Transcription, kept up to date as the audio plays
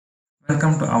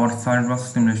Welcome to our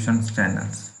Solidworks simulations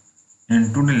channels.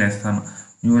 In today's lesson,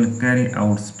 we will carry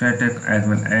out static as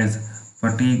well as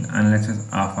fatigue analysis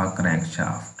of a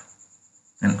crankshaft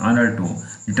in order to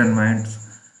determine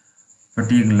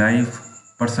fatigue life,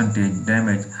 percentage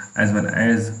damage as well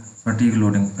as fatigue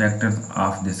loading factors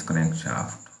of this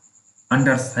crankshaft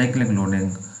under cyclic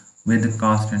loading with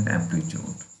constant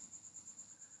amplitude.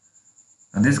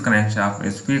 This crankshaft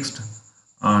is fixed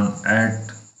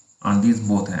on these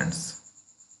both ends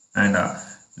and a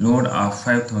load of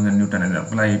 5000 Newton is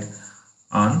applied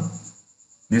on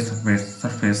this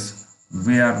surface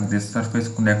where this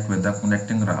surface connect with the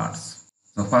connecting rods.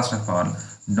 So first of all,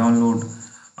 download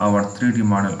our 3D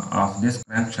model of this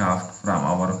crankshaft from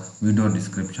our video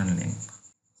description link.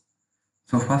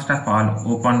 So first of all,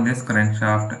 open this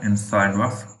crankshaft in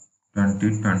SolidWorks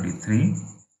 2023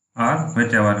 or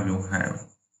whichever you have.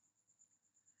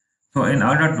 So in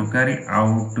order to carry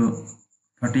out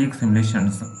fatigue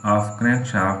simulations of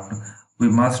crankshaft, we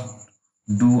must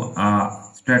do a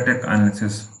static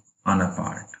analysis on a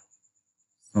part.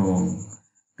 So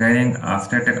carrying a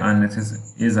static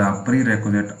analysis is a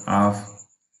prerequisite of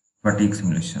fatigue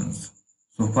simulations.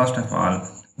 So first of all,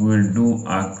 we will do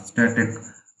a static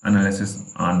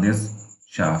analysis on this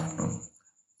shaft.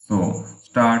 So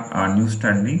start a new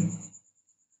study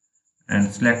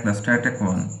and select the static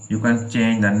one. You can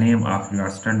change the name of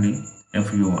your study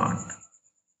if you want.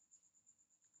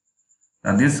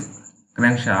 Now this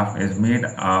crankshaft is made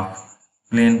of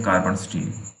plain carbon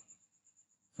steel.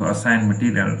 So assign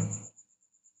material,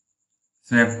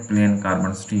 select plain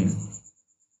carbon steel.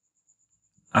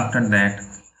 After that,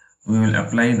 we will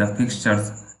apply the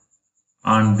fixtures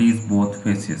on these both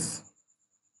faces,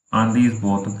 on these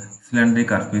both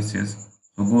cylindrical faces.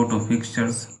 So go to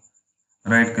fixtures,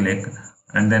 right click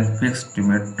and then fix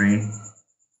geometry,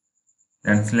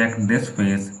 then select this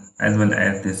face as well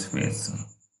as this face.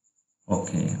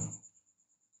 Okay,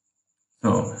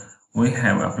 so we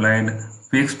have applied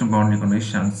fixed boundary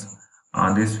conditions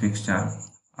on this fixture.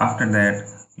 After that,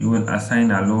 you will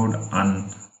assign a load on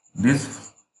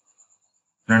this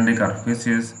cylindrical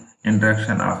faces in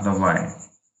direction of the y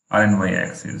or in y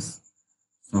axis.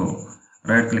 So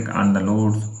right click on the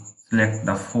loads, select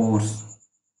the force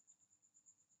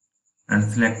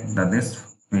and select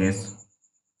this face.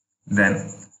 Then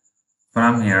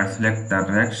from here select the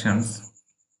directions.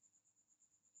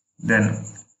 Then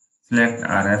select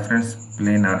a reference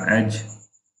plane or edge.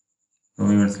 So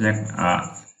we will select a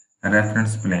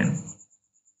reference plane,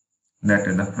 that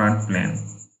is the front plane.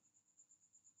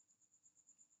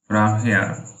 From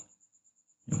here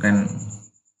you can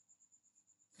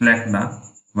select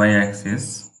the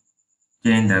y-axis,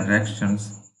 change the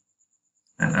directions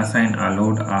and assign a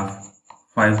load of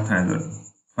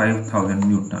 5000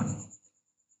 Newton.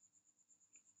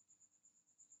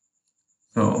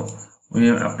 So we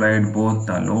have applied both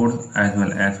the loads as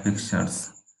well as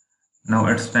fixtures. Now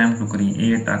it's time to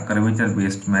create a curvature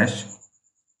based mesh.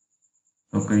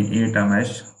 So create a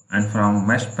mesh and from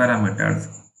mesh parameters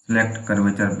select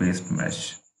curvature based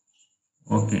mesh.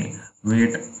 Okay,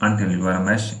 wait until your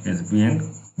mesh is being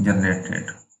generated.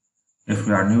 If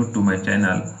you are new to my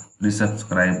channel, please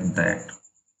subscribe that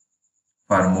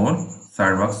for more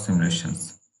Solidworks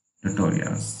simulations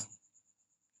tutorials.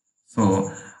 So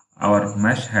our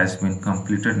mesh has been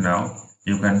completed now.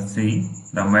 You can see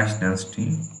the mesh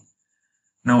density.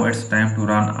 Now it's time to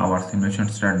run our simulation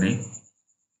study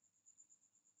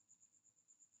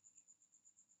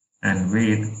and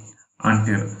wait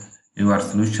until your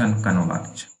solution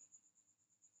converge.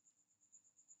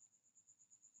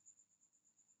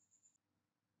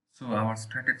 So our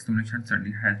static simulation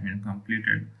study has been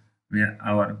completed where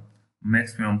our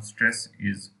maximum stress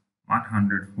is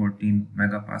 114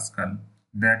 megapascal,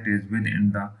 that is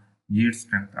within the yield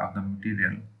strength of the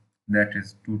material, that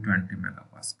is 220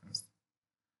 megapascals.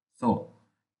 So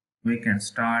we can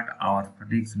start our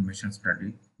fatigue simulation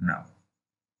study now.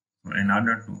 So in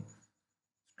order to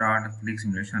start a fatigue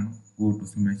simulation, go to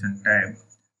simulation tab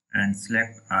and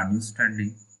select a new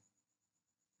study,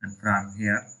 and from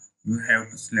here you have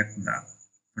to select the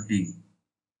fatigue.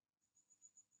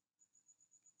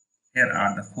 Here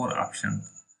are the four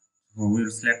options. So we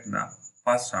will select the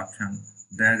first option,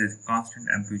 that is constant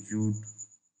amplitude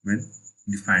with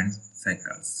defined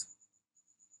cycles.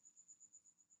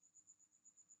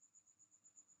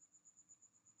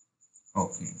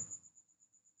 Okay.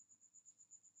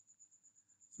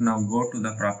 So now go to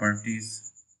the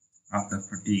properties of the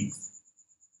fatigues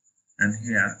and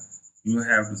here you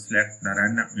have to select the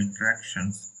random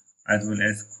interactions as well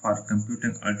as for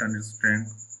computing alternate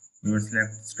strength we will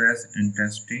select stress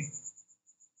intensity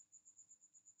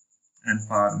And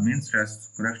for mean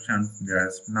stress corrections,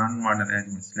 there's non-model has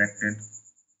been selected,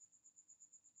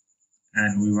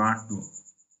 and we want to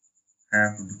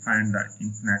have to define the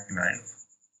infinite life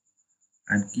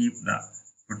and keep the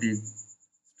fatigue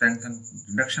strength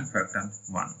reduction factor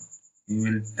 1. We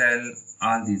will tell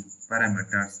all these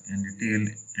parameters in detail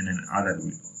in another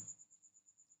video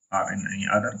or in any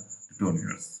other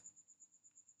tutorials.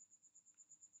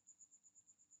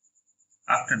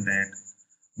 After that,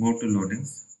 go to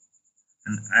loadings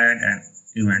and add an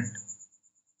event.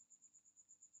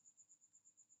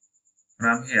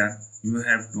 From here, you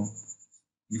have to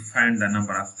define the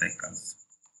number of cycles.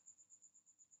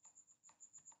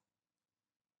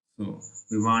 So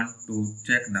we want to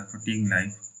check the fatigue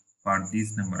life for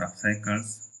this number of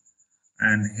cycles,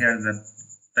 and here the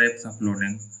types of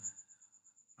loading.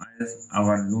 As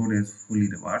our load is fully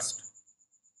reversed,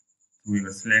 we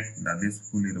will select this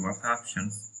fully reversed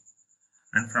options,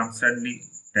 and from study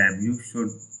tab you should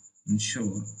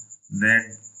ensure that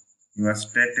your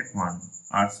static one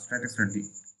or static study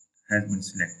has been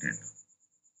selected.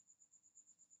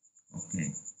 Okay,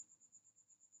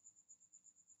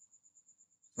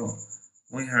 so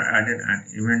we have added an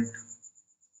event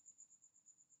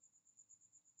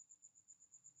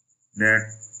that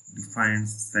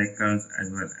defines cycles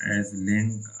as well as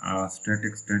link a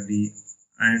static study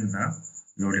and the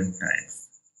loading types.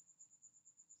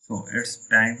 So it's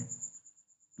time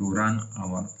to run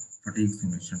our fatigue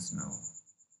simulations now.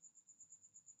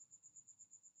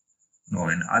 Now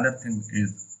another thing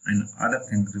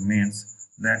remains,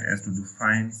 that is to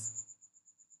define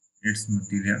its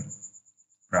material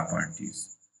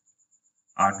properties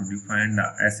or to define the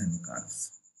SN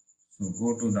curves. So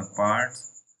go to the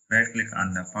parts, right click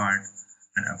on the part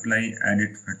and apply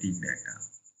edit fatigue data.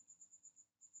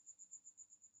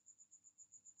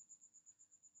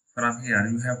 From here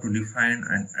you have to define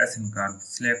an SN curve,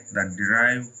 select the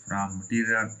derived from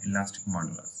material elastic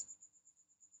modulus.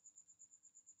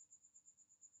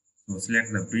 So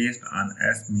select the based on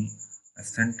SME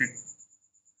eccentric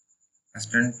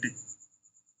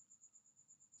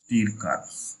steel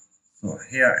curves. So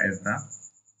here is the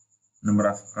number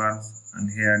of curves and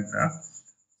here the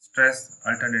stress,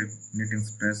 alternating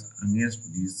stress against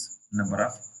these number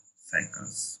of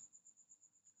cycles.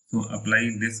 So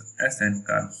apply this SN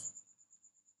curves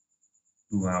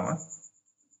to our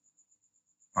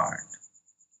part.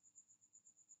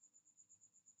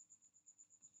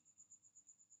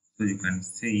 So you can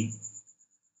see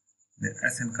the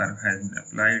SN curve has been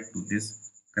applied to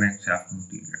this crankshaft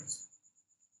materials.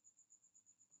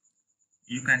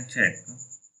 You can check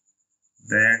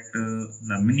that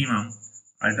the minimum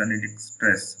alternating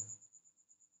stress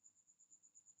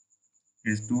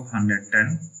is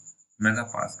 210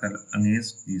 megapascal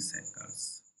against these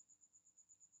cycles.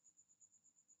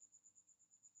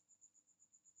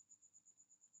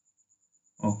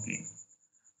 Okay,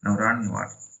 now run your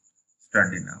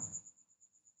study now.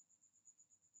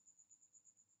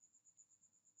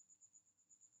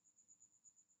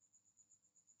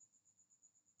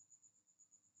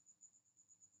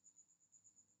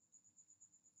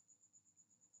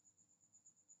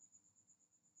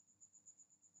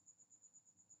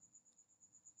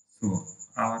 So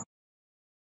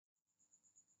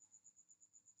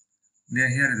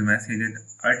here is the message that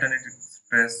alternating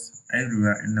stress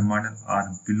everywhere in the model are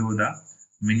below the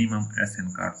minimum SN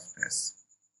curve stress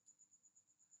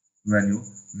value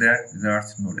that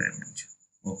results no damage.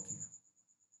 Okay.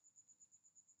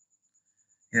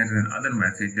 Here is another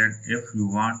message that if you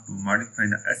want to modify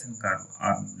the SN curve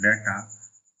or data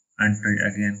entry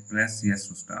again, press yes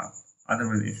to stop.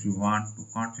 Otherwise, if you want to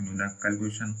continue the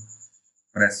calculation,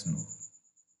 press no.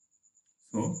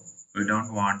 So we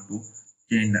don't want to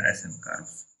change the SN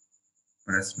curves.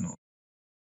 Press no.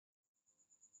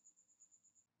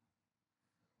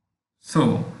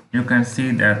 So you can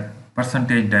see that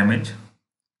percentage damage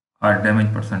or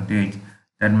damage percentage,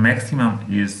 that maximum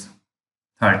is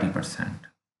 30%.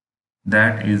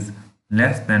 That is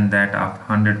less than that of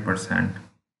 100%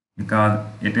 because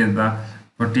it is the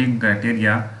fatigue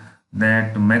criteria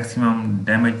that maximum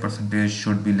damage percentage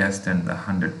should be less than the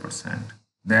 100%.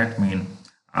 That means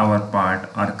our part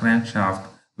or crankshaft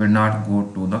will not go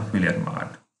to the failure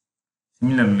mode.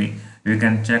 Similarly, we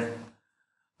can check,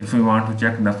 if we want to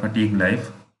check the fatigue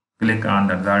life, click on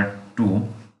the result 2.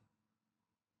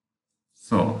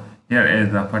 So here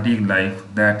is the fatigue life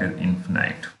that is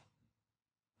infinite.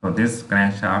 So this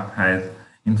crankshaft has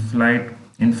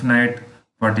infinite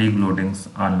fatigue loadings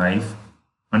on life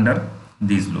under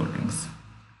these loadings.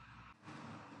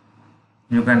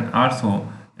 You can also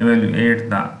evaluate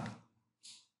the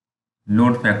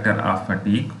load factor of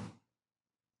fatigue.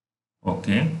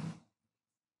 Okay.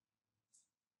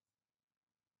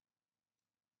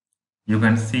 You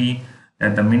can see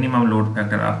that the minimum load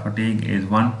factor of fatigue is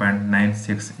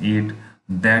 1.968,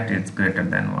 that is greater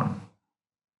than 1.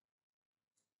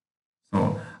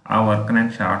 So our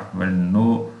crankshaft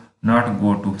will not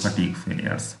go to fatigue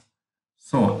failures.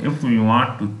 So if we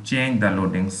want to change the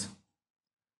loadings,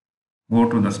 go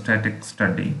to the static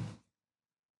study,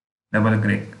 double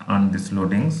click on this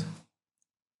loadings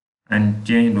and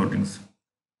change loadings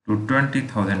to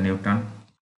 20,000 Newton.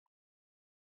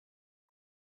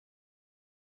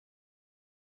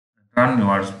 Run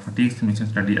your fatigue simulation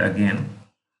study again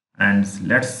and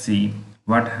let's see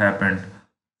what happened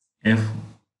if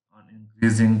on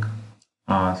increasing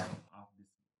of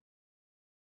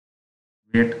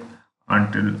wait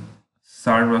until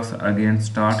Solidworks again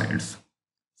start its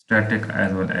static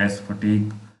as well as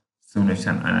fatigue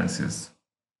simulation analysis.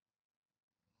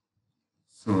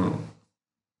 So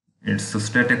its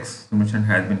static simulation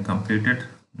has been completed.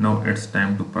 Now it's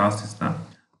time to process the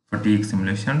fatigue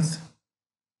simulations.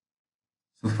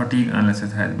 So fatigue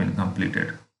analysis has been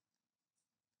completed.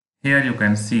 Here you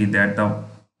can see that the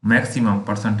maximum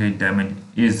percentage damage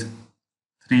is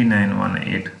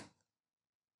 3918.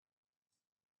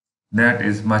 That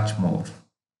is much more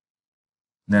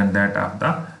than that of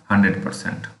the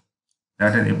 100%.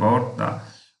 That is about the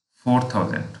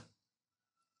 4000.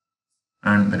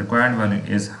 And the required value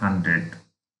is 100.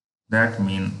 That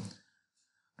means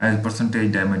as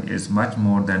percentage damage is much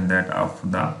more than that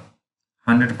of the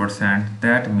 100%.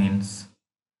 That means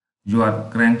your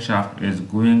crankshaft is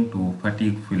going to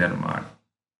fatigue failure mode.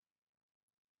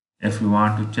 If you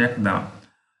want to check the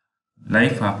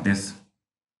life of this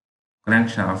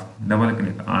crankshaft, double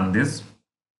click on this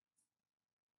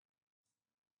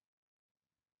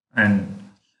and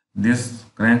this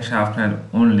crankshaft has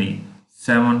only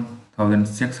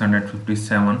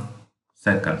 7657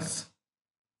 cycles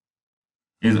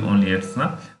is only its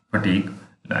fatigue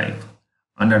life.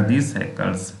 Under these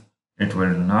cycles it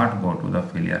will not go to the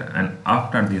failure, and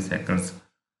after these cycles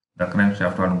the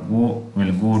crankshaft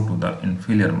will go to the in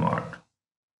failure mode.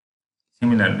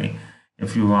 Similarly,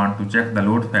 if you want to check the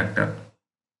load factor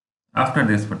after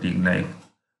this fatigue life,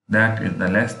 that is the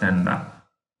less than the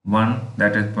 1,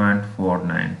 that is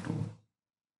 0.492.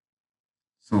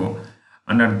 So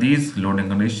under these loading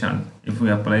conditions, if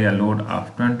we apply a load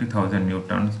of 20,000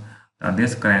 newtons,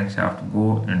 this crankshaft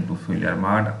go into failure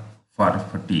mode for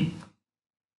fatigue.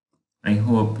 I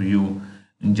hope you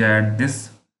enjoyed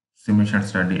this simulation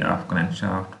study of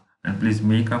crankshaft, and please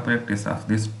make a practice of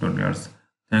these tutorials.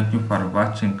 Thank you for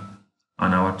watching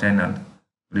on our channel.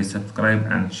 Please subscribe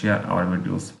and share our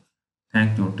videos.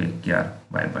 Thank you. Take care.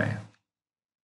 Bye bye.